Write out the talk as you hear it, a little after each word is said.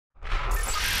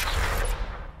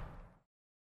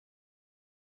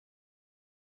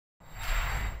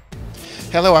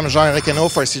Hello, I'm Ernault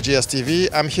for CGS-TV.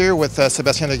 I'm here with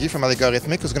Sebastien Deguy from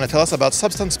Allegorithmic, who's going to tell us about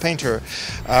Substance Painter.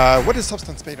 What is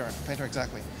Substance Painter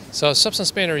exactly? So Substance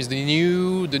Painter is the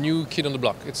new kid on the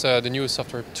block. It's the new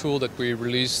software tool that we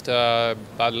released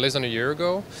about less than a year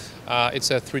ago.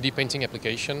 It's a 3D painting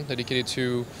application dedicated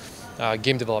to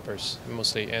game developers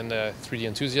mostly and 3D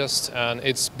enthusiasts, and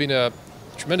it's been a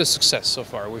tremendous success so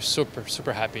far. We're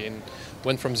super happy, and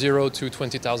went from 0 to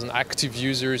 20,000 active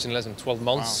users in less than 12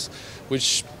 months, wow.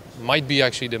 Which might be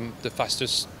actually the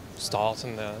fastest start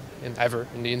in ever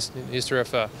in the history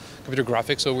of computer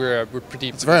graphics. So we're pretty.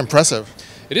 It's very impressive.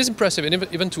 It is impressive, and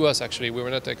even to us actually, we were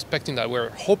not expecting that. We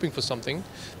were hoping for something,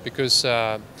 because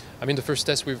I mean the first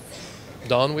test we've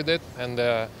done with it, and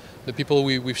the people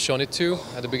we've shown it to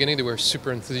at the beginning, they were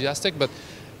super enthusiastic, but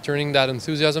turning that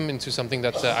enthusiasm into something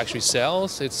that actually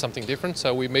sells, it's something different.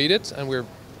 So we made it, and we're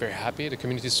very happy. The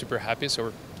community is super happy,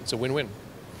 so it's a win-win.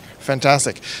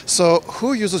 Fantastic. So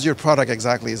who uses your product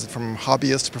exactly? Is it from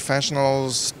hobbyists,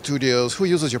 professionals, studios? Who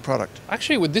uses your product?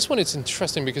 Actually, with this one, it's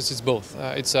interesting because it's both.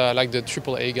 It's like the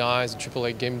AAA guys, the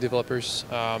AAA game developers,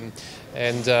 and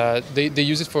they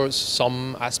use it for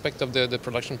some aspect of the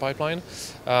production pipeline.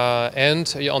 And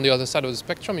on the other side of the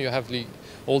spectrum, you have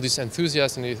all these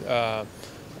enthusiasts and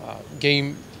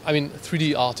game, I mean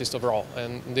 3D artists overall,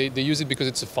 and they use it because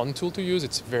it's a fun tool to use.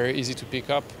 It's very easy to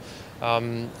pick up.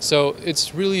 So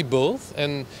it's really both,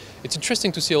 and it's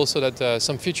interesting to see also that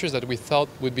some features that we thought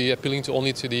would be appealing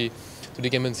to the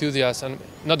game enthusiasts, and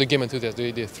not the game enthusiasts,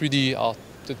 the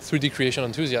 3D creation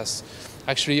enthusiasts,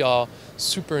 actually are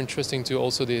super interesting to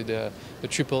also the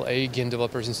AAA game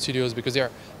developers and studios, because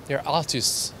they're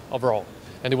artists overall,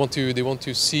 and they want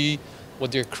to see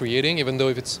what they're creating, even though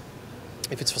if it's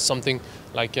for something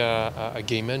like a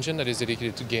game engine that is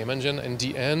dedicated to game engine in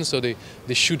the end, so they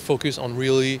should focus on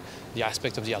really the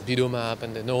aspect of the albedo map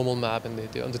and the normal map and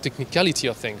the technicality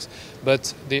of things.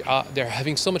 But they're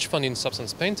having so much fun in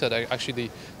Substance Painter that actually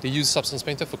they use Substance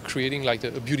Painter for creating like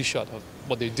a beauty shot of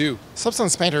what they do.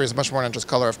 Substance Painter is much more than just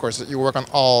color, of course. You work on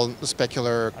all the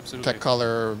specular, tech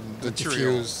color, the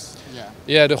diffuse.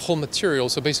 Yeah, the whole material.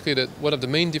 So basically, one of the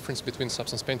main difference between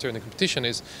Substance Painter and the competition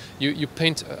is you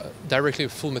paint directly a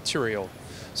full material.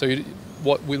 So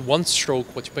with one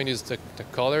stroke, what you paint is the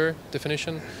color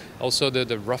definition, also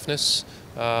the roughness,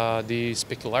 the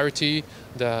specularity,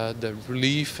 the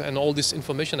relief, and all this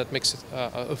information that makes it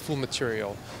a full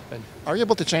material. And are you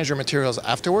able to change your materials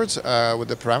afterwards with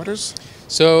the parameters?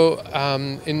 So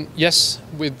yes,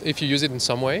 if you use it in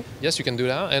some way, yes, you can do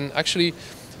that. And actually,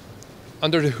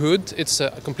 under the hood, it's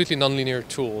a completely non-linear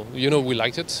tool. You know, we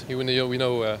liked it. We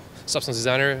know Substance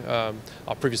Designer,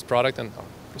 our previous product, and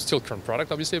still current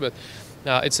product, obviously. But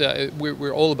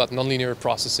we're all about non-linear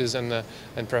processes and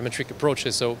parametric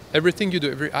approaches. So everything you do,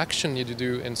 every action you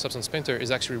do in Substance Painter is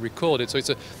actually recorded. So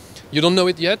you don't know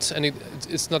it yet, and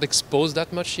it's not exposed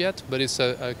that much yet. But it's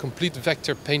a complete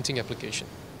vector painting application.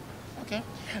 Okay.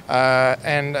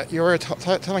 And you were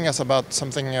telling us about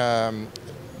something.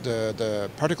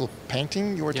 The particle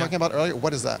painting you were talking about earlier,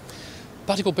 what is that?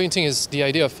 Particle painting is the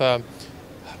idea of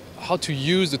how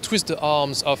to twist the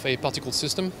arms of a particle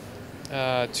system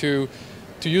to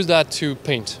use that to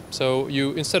paint. So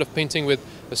instead of painting with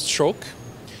a stroke,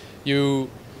 you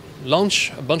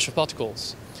launch a bunch of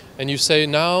particles and you say,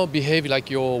 now behave like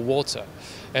your water,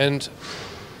 and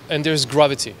there's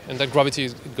gravity, and that gravity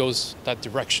goes that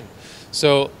direction.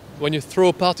 So when you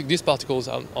throw these particles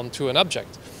onto an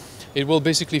object, it will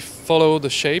basically follow the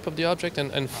shape of the object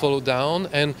and follow down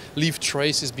and leave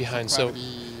traces behind. So,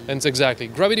 and exactly,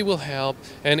 gravity will help,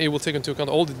 and it will take into account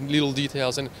all the little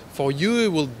details. And for you,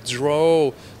 it will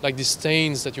draw like the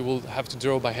stains that you will have to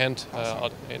draw by hand.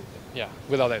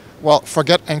 Without it. Well,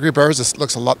 forget Angry Birds. This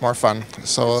looks a lot more fun.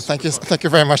 So thank you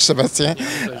very much, Sebastien.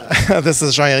 This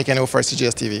is Ernault for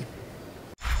CGS-TV.